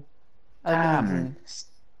 beautiful. Damn. Amazing.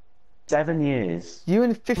 7 years. You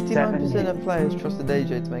and 7 59% years. of players trusted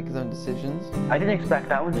AJ to make his own decisions. I didn't expect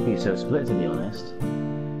that one to be so split, to be honest.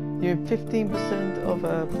 You and 15%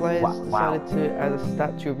 of players Wow. decided to add a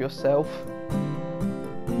statue of yourself.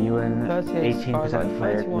 You and 38 18% of Skylight,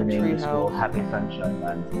 players 31 renamed the school Treehouse. Happy Sunshine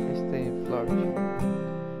Land. 15 Flourish.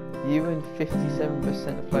 You and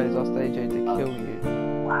 57% of players asked AJ to kill you.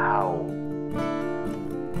 Wow.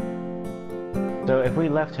 So if we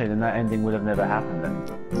left her, then that ending would have never happened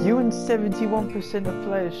then. You and 71% of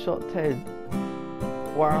players shot Ted.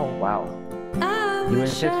 Wow. Wow. You and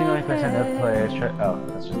 59% of players oh,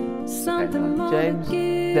 that's just... Okay, never mind. James,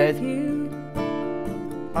 dead.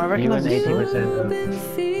 I reckon You and that's 80%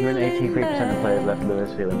 of... You and 83% of players left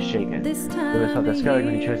Lewis feeling shaken. Lewis felt discouraged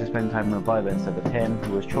when he chose to spend time with Violet instead of Tim,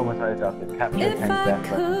 who was traumatized after capturing Ken's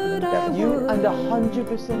death. you and 100% of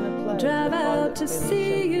players drive left out Violet to feeling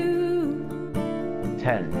see shaken. you.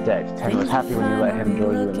 10, dead. 10 was happy when you let him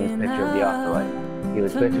draw you in this picture of the afterlife. He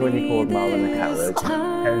was bitter when you called Marlon a coward.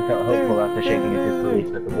 10 felt hopeful after shaking his disbelief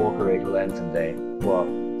that the Walker age will end someday. What?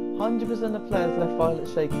 100% of players left Violet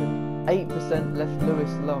shaken. 8% left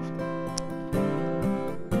Lewis loved.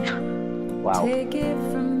 Wow.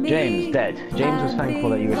 James, dead. James was thankful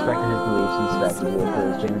that you respected his beliefs instead of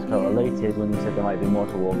Walker's. James felt elated when you said there might be more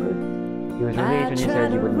to Walker. He was relieved when you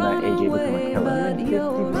said you wouldn't let AJ become a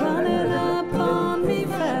killer.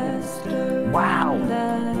 Wow!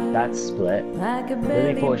 That's split.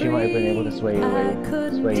 Lily thought she might have been able to sway you to a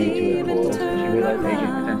cause, but she realised AJ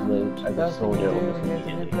pretended to live as a soldier almost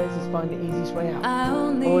immediately. Places find the easiest way out.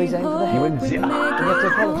 Always aim for the You head. wouldn't see. You have to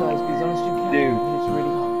apologise, be as honest as you can. Dude. It's really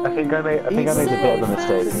hard. I think I made a bit of a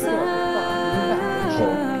mistake.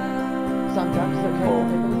 Paul. Sometimes it's okay Paul. to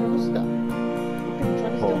take a little stuff. People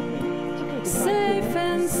trying to Paul. stop me. It's okay to safe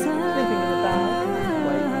and sound. Sleeping in the bed.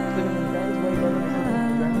 Wait, sleeping in the bed is way better than sleeping on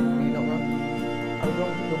the ground. Are you not wrong? I was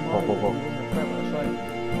wrong to feel Paul, Paul, Paul. wasn't a friend, but that's right.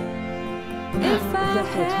 If you have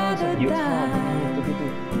to return something, it's hard. What do you do?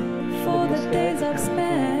 For the days I've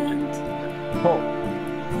spent Paul.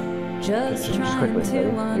 just Just trying quickly, to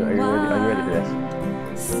are you ready for this?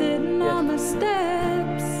 sitting on the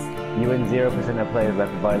steps. You and 0% of players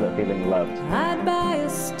left Violet feeling loved. I'd buy a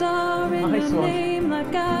star in Nice your one. name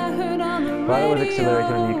like I heard on the Violet was radio.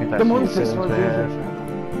 exhilarated when you confessed The to your monsters feelings were for her.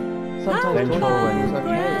 Sometimes Vengeful torture and- is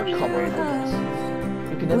okay. Come on, guys.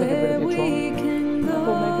 You can never get rid of your trauma. I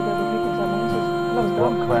thought maybe there were people inside monsters. That was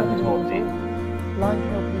What dumb. Clem told you. Lying can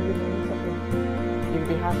help you really mean something. You can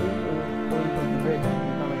be happy or you can be rich. You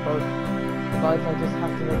kind of both. But I just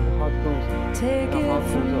have to make the hard calls. Take The it hard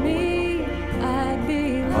calls from are always me, I'd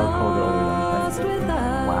be Hard calls are always lost unaffected.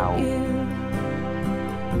 without Wow. you.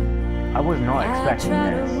 I was not expecting I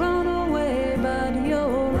try this. to run away, but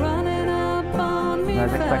you're running up on me I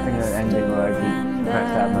was expecting an ending where I'd be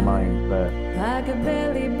pressed out of my mind, but I could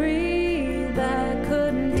barely breathe, I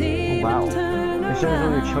couldn't even wow. turn It shows all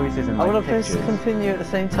your around. choices in I like want to press pictures. continue at the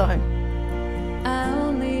same time. I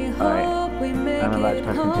only Alright, hope we make I'm about to it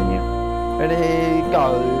press continue. home. Ready,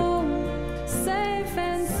 go. Safe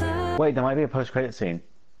and sound. Wait, there might be a post-credit scene.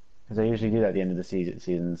 Because I usually do that at the end of the seasons.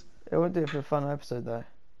 It would do it for a fun episode though.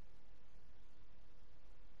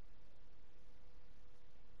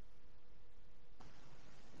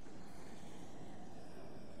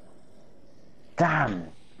 Damn!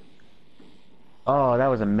 Oh, that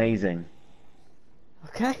was amazing.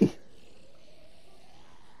 Okay.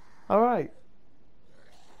 Alright.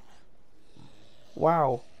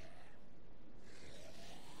 Wow.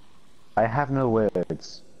 I have no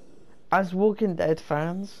words. As Walking Dead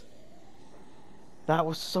fans, that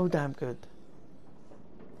was so damn good.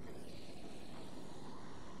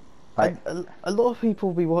 A lot of people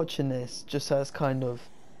will be watching this just as kind of,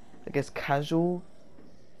 I guess, casual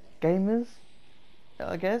gamers,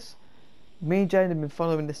 I guess. Me and Jane have been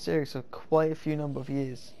following this series for quite a few number of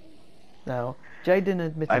years now. Jaden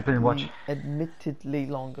admittedly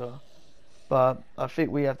longer, but I think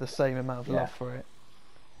we have the same amount of love for it.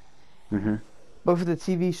 Mm-hmm. Both for the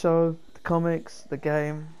TV show, the comics, the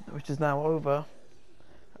game, which is now over.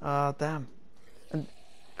 Damn. And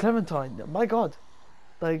Clementine, my god.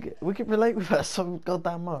 Like, we can relate with her so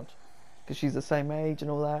goddamn much. Because she's the same age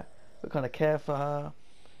and all that. We kind of care for her.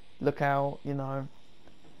 Look out, you know.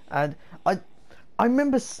 And I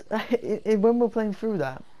remember when we were playing through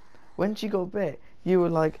that, when she got bit, you were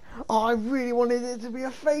like, oh, I really wanted it to be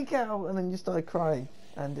a fake out. And then you started crying.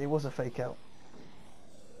 And it was a fake out.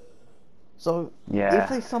 So, Yeah. if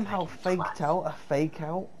they somehow faked out a fake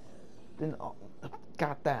out, then,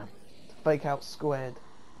 goddamn, fake out squared.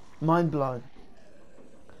 Mind blown.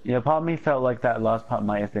 You know, part of me felt like that last part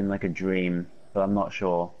might have been like a dream, but I'm not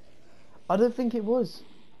sure. I don't think it was.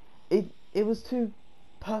 It was too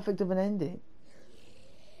perfect of an ending.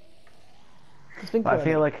 Just think But I about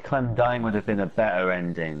feel it. like Clem dying would have been a better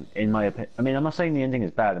ending, in my opinion. I mean, I'm not saying the ending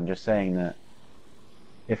is bad. I'm just saying that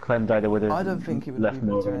if Clem died, it would I have don't think it would be a left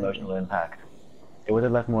more of better an ending. emotional impact. It would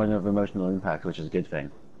have left more of an emotional impact, which is a good thing.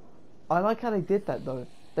 I like how they did that though.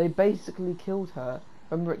 They basically killed her.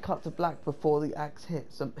 Remember, it cut to black before the axe hit,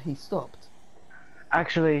 so he stopped.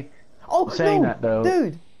 Actually, Oh saying no, that though,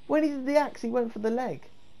 dude! When he did the axe, he went for the leg.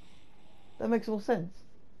 That makes more sense.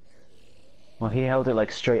 well, he held it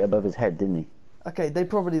like straight above his head, didn't he? Okay, they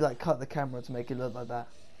probably like cut the camera to make it look like that.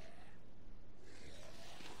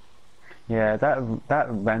 Yeah, that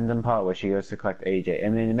random part where she goes to collect AJ. I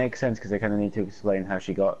mean, it makes sense because they kind of need to explain how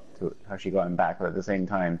she got him back, but at the same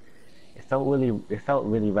time, it felt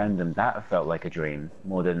really random. That felt like a dream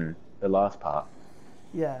more than the last part.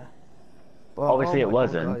 Yeah. Well, Obviously, oh it my God,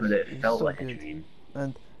 wasn't, guys, but it it's felt so like a good. dream.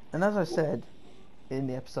 And as I said in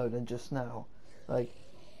the episode and just now, like,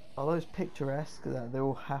 are those picturesque that they're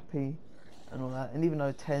all happy and all that? And even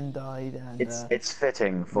though Ten died and It's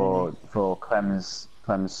fitting for Clem's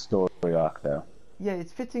story arc though. yeah,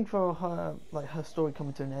 it's fitting for her, like her story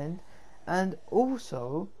coming to an end, and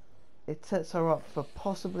also it sets her up for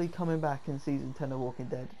possibly coming back in season 10 of Walking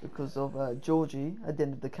Dead because of Georgie at the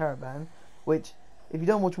end of the caravan, which, if you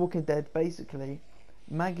don't watch Walking Dead, basically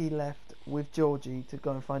Maggie left with Georgie to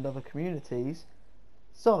go and find other communities.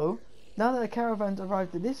 So now that the caravan's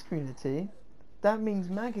arrived at this community, that means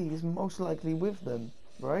Maggie is most likely with them,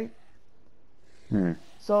 right?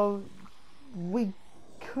 So we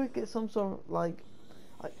could get some sort of like,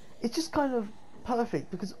 it's just kind of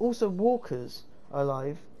perfect because also walkers are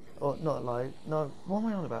alive, or not alive, no, what am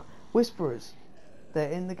I on about? Whisperers,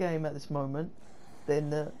 they're in the game at this moment, they're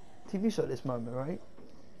in the TV show at this moment, right?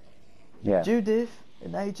 Yeah. Judith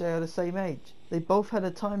and AJ are the same age, they both had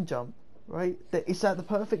a time jump, right? It's at the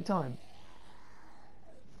perfect time.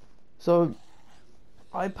 So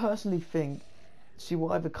I personally think she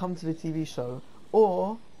will either come to the TV show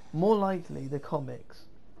or more likely the comics.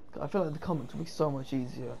 I feel like the comics will be so much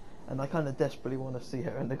easier, and I kind of desperately want to see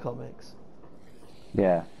her in the comics.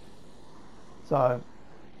 Yeah. So,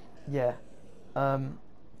 yeah.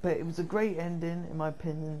 But it was a great ending in my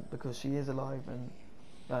opinion because she is alive, and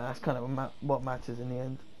that's kind of what matters in the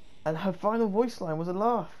end. And her final voice line was a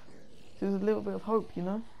laugh. There was a little bit of hope, you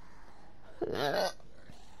know.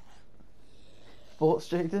 Thoughts,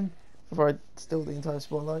 Jaden? Before I steal the entire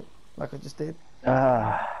spotlight, like I just did.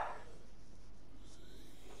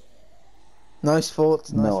 Nice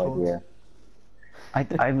thoughts. Nice No thoughts.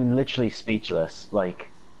 idea. I'm literally speechless. Like,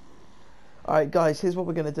 alright, guys, here's what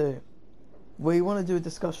we're gonna do. We want to do a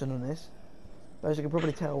discussion on this. But as you can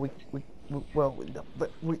probably tell, we've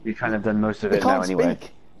kind of done most of we it now can't anyway.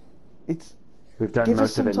 speak. It's We've done give us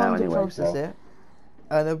most some of it now time to anyway. process So. it,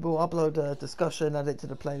 and then we'll upload a discussion, add it to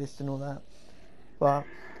the playlist and all that. But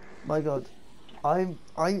my God, I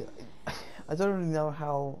don't really know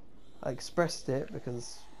how I expressed it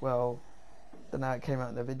because, well, I don't know how it came out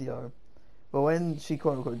in the video. But when she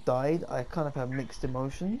quote unquote died, I kind of had mixed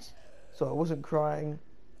emotions. So I wasn't crying,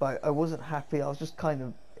 but I wasn't happy. I was just kind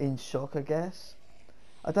of in shock, I guess.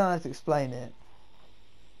 I don't know how to explain it.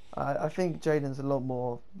 I think Jaden's a lot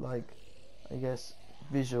more, like, I guess,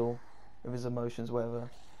 visual with his emotions, whatever.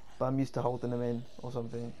 But I'm used to holding them in or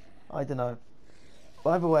something. I don't know. But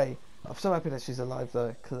either way, I'm so happy that she's alive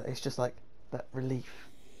though, because it's just like that relief.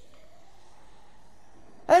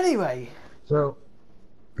 Anyway, So,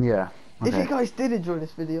 yeah. Okay. if you guys did enjoy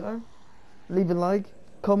this video, leave a like,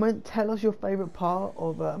 comment, tell us your favourite part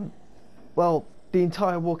of, well, the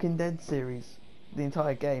entire Walking Dead series. The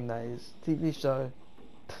entire game, that is. TV show,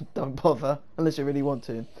 don't bother, unless you really want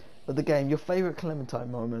to. But the game, your favourite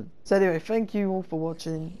Clementine moment. So anyway, thank you all for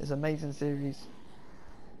watching this amazing series.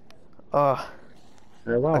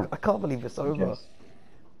 Farewell. I can't believe it's over. Yes.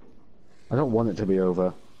 I don't want it to be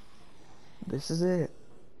over. This is it.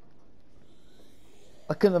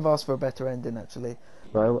 I couldn't have asked for a better ending, actually.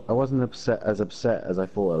 But I wasn't upset as I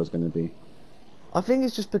thought I was going to be. I think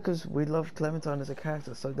it's just because we love Clementine as a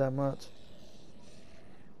character so damn much.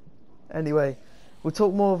 Anyway, we'll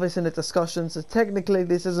talk more of this in the discussion, so technically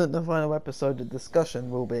this isn't the final episode, the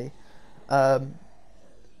discussion will be. Yeah,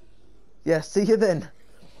 see you then.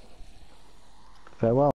 Farewell.